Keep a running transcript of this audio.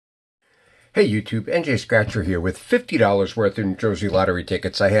Hey YouTube, NJ Scratcher here with $50 worth of New Jersey lottery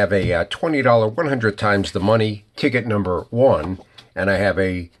tickets. I have a $20 100 times the money ticket number 1, and I have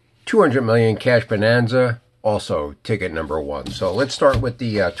a 200 million cash bonanza, also ticket number 1. So let's start with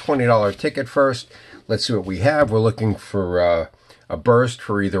the $20 ticket first. Let's see what we have. We're looking for a burst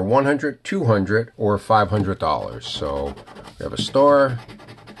for either 100, 200, or $500. So we have a star,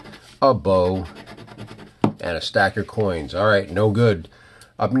 a bow, and a stack of coins. All right, no good.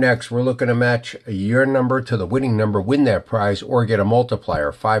 Up next, we're looking to match your number to the winning number, win that prize, or get a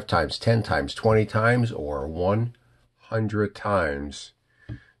multiplier 5 times, 10 times, 20 times, or 100 times.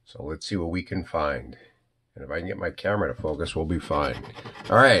 So let's see what we can find. And if I can get my camera to focus, we'll be fine.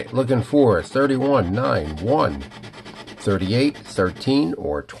 All right, looking for 31, 9, 1, 38, 13,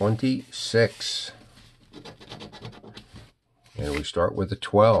 or 26. And we start with the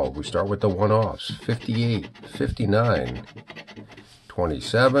 12. We start with the one-offs. 58, 59,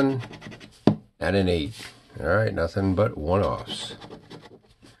 27, and an 8. All right, nothing but one-offs.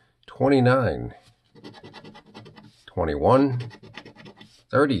 29, 21,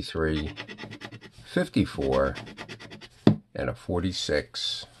 33, 54, and a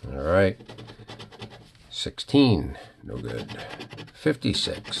 46. All right. 16, no good.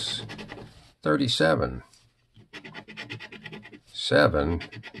 56, 37, 7,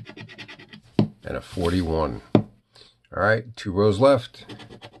 and a 41. All right, 2 rows left.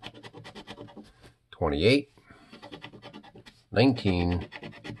 28, 19,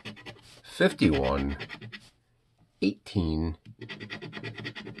 51, 18,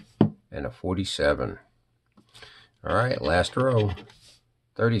 and a 47. All right, last row.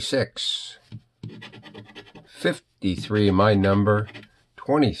 36, 53, my number,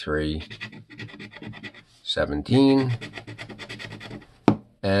 23, 17,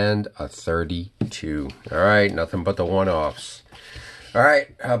 and a 32. All right, nothing but the one-offs. All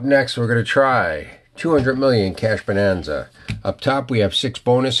right, up next, we're going to try 200 million cash bonanza. Up top, we have 6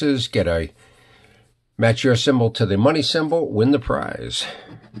 bonuses. Match your symbol to the money symbol, win the prize.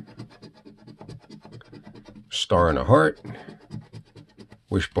 Star and a heart,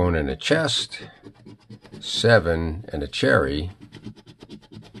 wishbone and a chest, 7 and a cherry,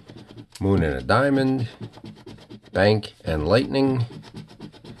 moon and a diamond, bank and lightning,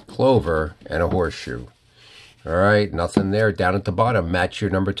 clover, and a horseshoe. All right, nothing there. Down at the bottom, match your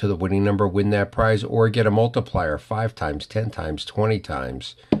number to the winning number, win that prize, or get a multiplier 5 times, 10 times, 20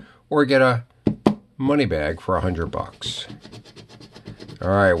 times, or get a money bag for $100. All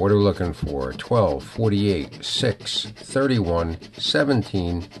right, what are we looking for? 12, 48, 6, 31,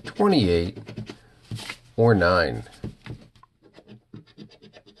 17, 28, or 9.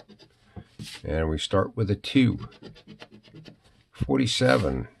 And we start with a 2,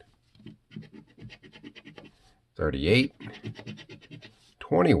 47, 38,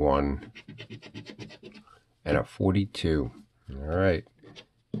 21, and a 42. All right.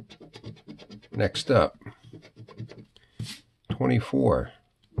 Next up, 24,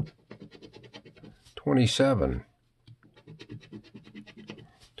 27,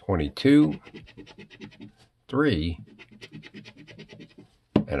 22, 3,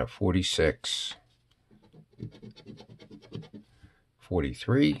 and a 46.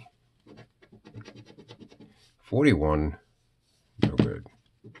 43, 41, no good.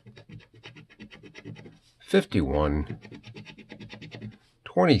 51,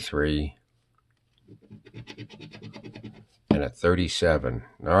 23, and a 37.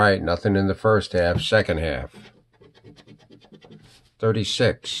 All right, nothing in the first half. Second half.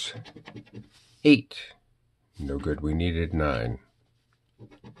 36, 8, no good. We needed 9.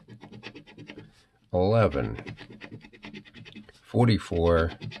 11,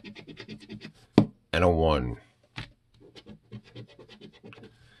 44, and a 1.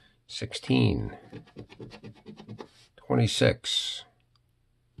 16, 26,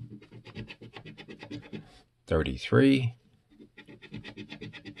 33,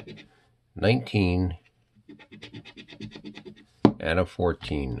 19, and a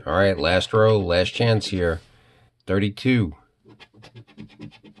 14. All right, last row, last chance here. 32,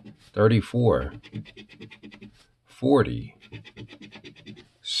 34, 40,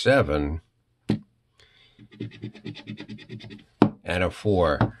 7, and a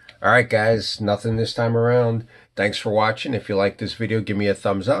 4. All right, guys, nothing this time around. Thanks for watching. If you like this video, give me a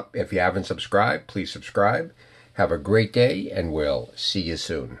thumbs up. If you haven't subscribed, please subscribe. Have a great day, and we'll see you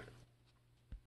soon.